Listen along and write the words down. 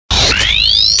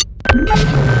Malaysian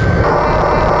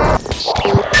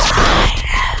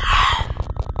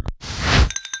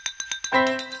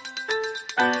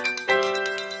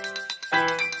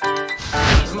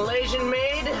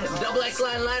made, double X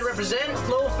line represent,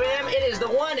 Flow fam, it is the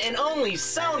one and only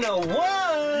Sona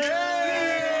One!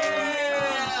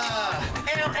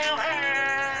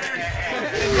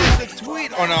 There's a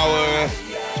tweet on our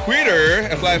Twitter,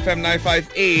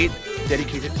 FlyFM958,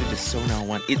 dedicated to the Sona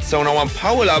One. It's Sona One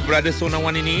power lah, brother Sona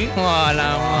One ini.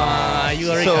 You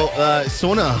already So,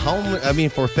 Sona,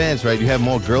 for fans, right? You have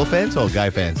more girl fans or guy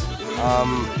fans?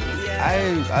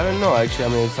 I don't know actually. I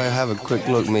mean, if I have a quick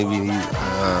look, maybe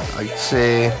I'd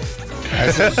say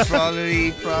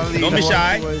probably. Don't be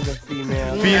shy. Towards the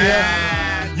female.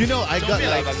 You know, I got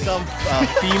like some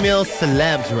female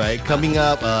celebs, right, coming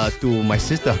up to my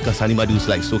sister because Hani Madu's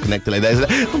like so connected like that. It's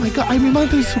like, oh my god, I memang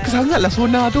tu suka sangat lah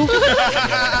Sona tu.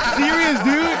 Serious,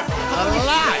 dude. a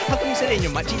lot. How come you said it in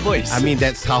your makcik voice? I mean,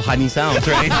 that's how Hani sounds,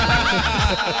 right?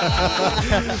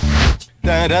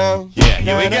 Yeah,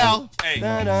 here we go. Hey,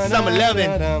 Summer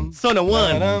 11, Sona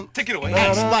One, take it away.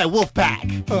 X-Fly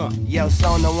Wolfpack. Yo,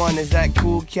 Sona One is that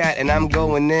cool cat, and I'm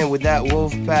going in with that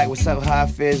wolf pack. What's up,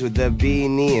 Hafiz, with the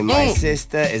beanie? And my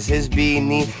sister is his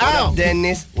beanie. What up,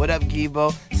 Dennis? What up,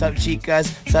 Guibo? Sup,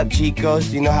 chicas? Sup,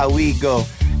 chicos? You know how we go.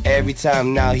 Every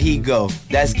time now he go.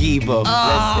 That's Guibo.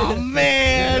 Oh,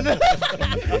 man.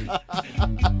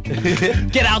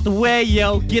 Get out the way,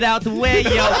 yo. Get out the way,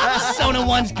 yo. Sona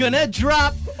One's gonna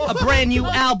drop a brand new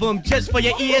album just for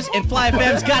your ears, and Fly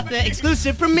FM's got the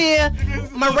exclusive premiere.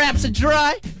 My raps are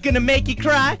dry, gonna make you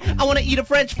cry. I wanna eat a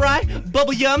french fry,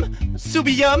 bubble yum,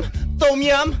 subi yum, tom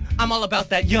yum. I'm all about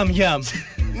that yum yum.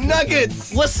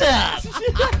 Nuggets! What's up?